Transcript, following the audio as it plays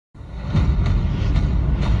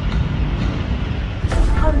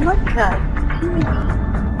Hormarka TV.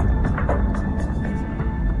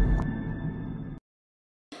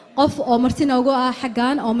 qof oo martina ugu ah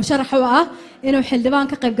xagaan oo musharax u ah inuu xildhibaan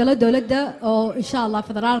ka qayb galo dawladda oo insha Allah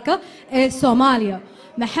Federalka ee Somalia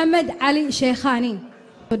Mohamed Ali Shiikhey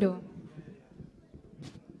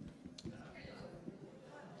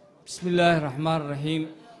بسم الله الرحمن الرحيم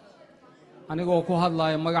أنا أقول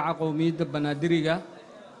هذا مجا قومية بنادريجا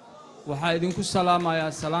وحايدينكم السلام يا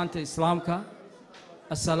سلامة إسلامك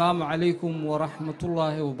السلام عليكم ورحمة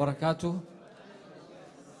الله وبركاته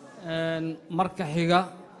مركحيجا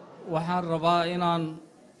وحان ربائنا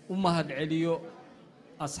أمهد عليو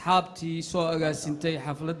أصحابتي سوء سنتي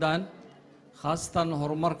حفلدان خاصة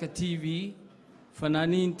هرماركا تي في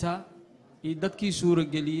فنانينتا يدكي سورة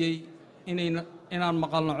جليي إنان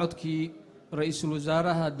مقالنا عدكي رئيس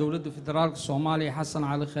الوزراء دولة فدرالك الصومالي حسن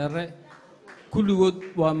علي خيري كل ود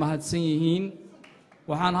ومهد سنيهين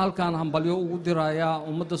وحان هالكان همباليو ودرايا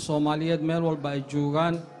ومدى الصوماليات ميل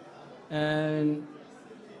والبايجوغان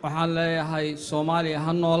وحان لي هاي صومالي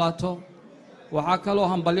هنولاتو وحاكلو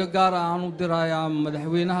همباليو قارا عنو درايا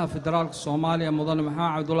مدحوينها فدرالك الصومالي مدن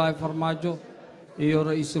محمد عبد الله فرماجو iyo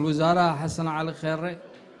ra'iisul wasaaraha Xasan Cali Kheyre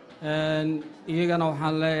iyagana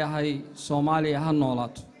waxaan leeyahay Soomaaliya ha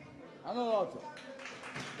noolaato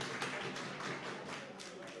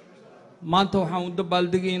maanta waxaan u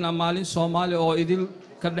dabaaldegaynaa maalin Soomaali oo idil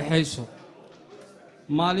ka dhaxayso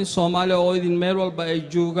maalin Soomaali oo idin meel walba ay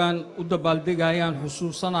joogaan u dabaaldegayaan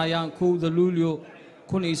xusuusanayaan 1 Luulyo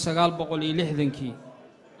 1960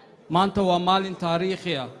 maanta waa maalin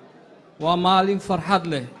taariikhi ah waa maalin farxad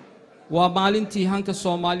leh waa maalintii hanka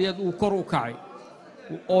Soomaaliyeed uu kor u kacay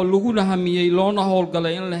oo lagu nahamiyay loona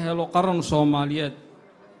howlgalay in la helo qaran Soomaaliyeed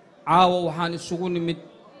caawa waxaan isugu nimid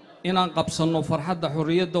inaan qabsano farxadda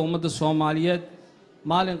xorriyadda ummadda Soomaaliyeed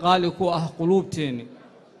maalin qaali ku ah quluubteena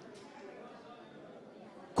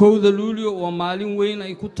 1 Luulyo waa maalin weyn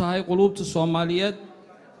ay ku tahay quluubta Soomaaliyeed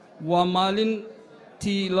waa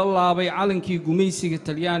maalintii la laabay calankii gumaysiga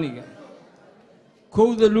Talyaaniga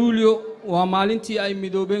 1 Luulyo waa maalintii ay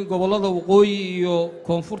midoobeen gobolada waqooyi iyo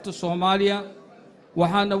koonfurta Soomaaliya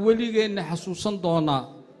waxaana weligeena xasuusan doonaa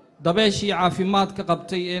dabeeshii caafimaadka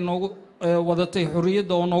qabtay ee noogu wadatay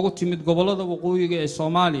xorriyadda oo noogu timid gobolada waqooyiga ee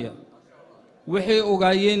Soomaaliya waxay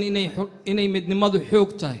ogaayeen inay midnimadu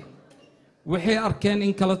xoog tahay waxay arkeen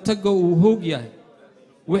in kala tagga uu hoog yahay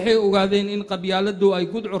waxay ogaadeen in qabyaaladdu ay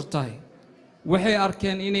gudcur tahay waxay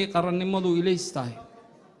arkeen inay qarannimadu ilays tahay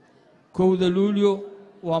 1 Luulyo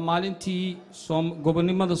waa maalintii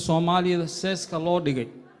gobonimada Soomaaliya seeska loo dhigay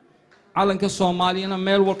calanka Soomaaliyana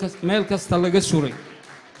meel kasta laga suray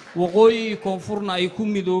waqooyi koonfurna ay ku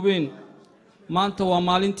midoobeen maanta waa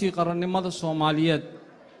maalintii qarannimada Soomaaliyeed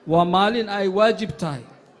waa maalin ay waajib tahay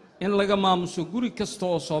in laga maamuso guri kasta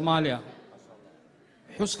oo Soomaaliya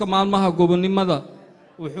xuska maalmaha gobonimada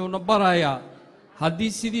wuxuuna barayaa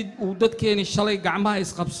haddii sidii uu dadkeeni shalay gacmaha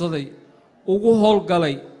isqabsaday ugu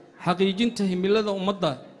howlgalay xaqiijinta himilada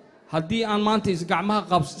ummadda haddii aan maanta isgacmaha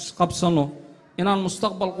qabsano inaan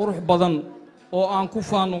mustaqbal qurux badan oo aan ku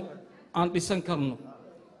faano aan dhisan karno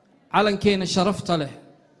calankeena sharafta leh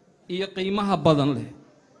iyo qiimaha badan leh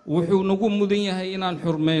wuxuu nagu mudan yahay inaan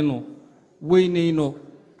xurmeyno weyneyno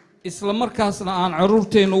isla markaasna aan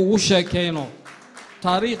caruurteena ugu sheekeyno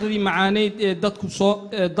taariikhdii macaaneed ee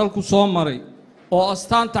dalku soo maray oo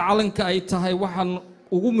astaanta calanka ay tahay waxaan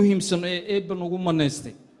ugu muhiimsan ee eebban ugu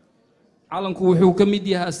maneystay calanku wuxuu ka mid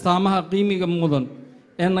yahay astaamaha qiimiga mudan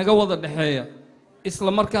ee naga wada dhaxeeya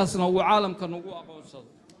isla markaasna uu caalamka nagu aqoonsado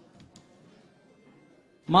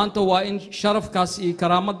maanta waa in sharafkaas iyo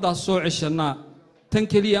karaamadaas soo ceshanaa tan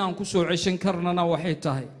kaliya aan ku soo ceshan karnana waxay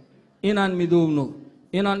tahay inaan midoobno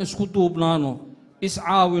inaan isku duubnaano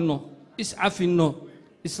iscaawino iscafinno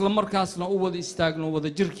isla markaasna u wada istaagno wada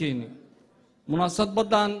jirkeena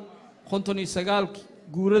munaasabadan 59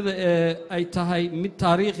 guurada ee ay tahay mid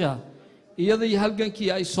taariikhi ah iyadii halgankii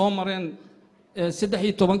ay soo mareen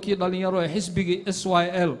 13 dhalinyaro ee xisbiga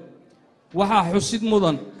SYL waxaa xusid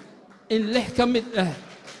mudan in 6 ka mid ah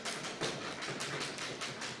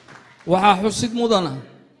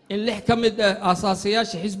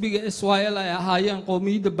asaasayaasha xisbiga SYL ay ahaayeen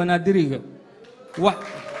qowmiyadda banaadiriga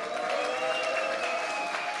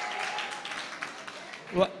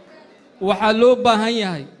waxaa loo baahan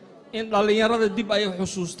yahay in dhalinyarada dib ay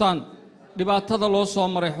xusuustaan dhibaatada loo soo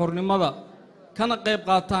maray xornimada kana qayb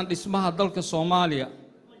qaataan dhismaha dalka Soomaaliya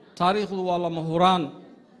taariikhdu waa lama huraan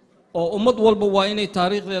oo ummad walba waa inay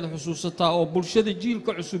taariikhdeeda xusuusataa oo bulshada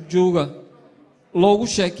jiilka cusub jooga loogu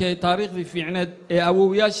sheekay taariikhdii fiicneed ee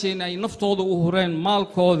awoowayaasheena ay naftooda u hureen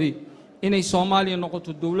maalkoodii inay Soomaaliya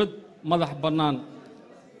noqoto dawlad madax bannaan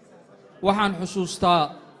waxaan xusuustaa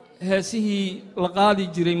heesihii la qaadi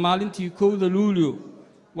jiray maalintii 1 luulyo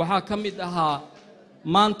waxaa ka mid ahaa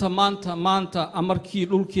maanta maanta maanta amarkii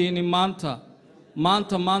dhulkeeni maanta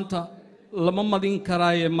maanta maanta lama madin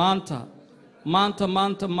karaaye maanta maanta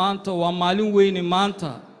maanta maanta waa maalin weyne maanta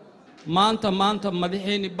maanta maanta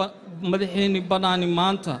madaxeeni banaani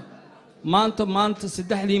maanta maanta maanta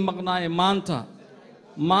saddexdii maqnaaye maanta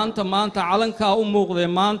maanta maanta calankaa u muuqdee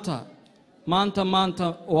maanta maanta maanta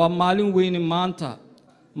waa maalin weyne maanta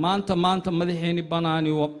maanta maanta madaxeeni banaani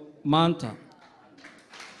maanta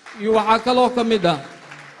iyo waxaa kaloo ka mid ah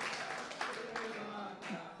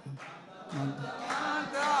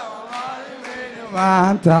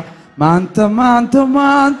maanta maanta maanta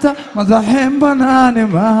maanta madaxeen banaani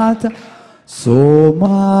maanta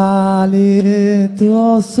Soomaaliya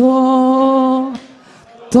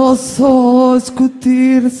toosoo isku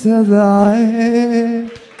tiirsadaye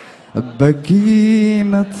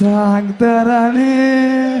bagiina taagdarane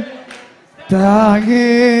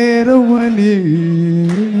taageera weli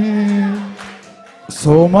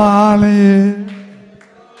Soomaaliya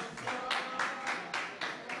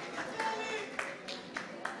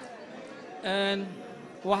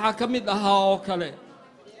waxaa ka mid ahaa oo kale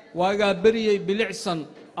waagaa beriyey bilicsan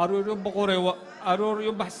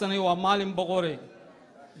arooryo baxsanay waa maalin boqore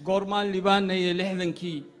goormaan libaanaye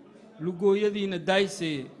 60kii lugooyadiina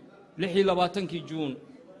daayseye 26 juun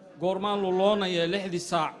goormaan luloonaye 6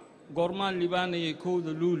 saac goormaan libaanaye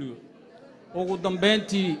 1 luulyo ugu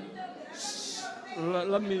dambeyntii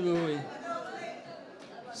la midoobay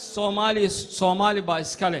Soomaali baa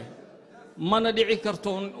iska leh mana dhici karto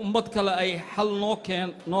ummad kale ay xal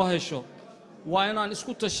noo hesho waa inaan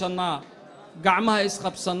isku tashannaa gacmaha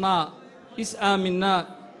isqabsannaa is aaminnaa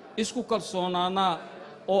isku kalsoonaanaa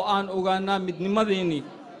oo aan ogaanaa midnimadeenni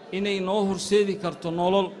inay noo horseedi karto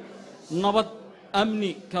nolol nabad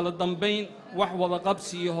amni kala dambayn wax wada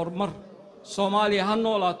qabsi iyo horumar Soomaaliya ha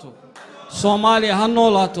noolaato Soomaaliya ha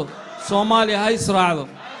noolaato Soomaaliya ha israacdo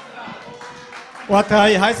waa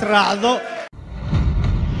tahay ha israacdo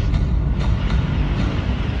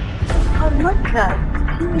Hormarka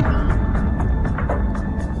TV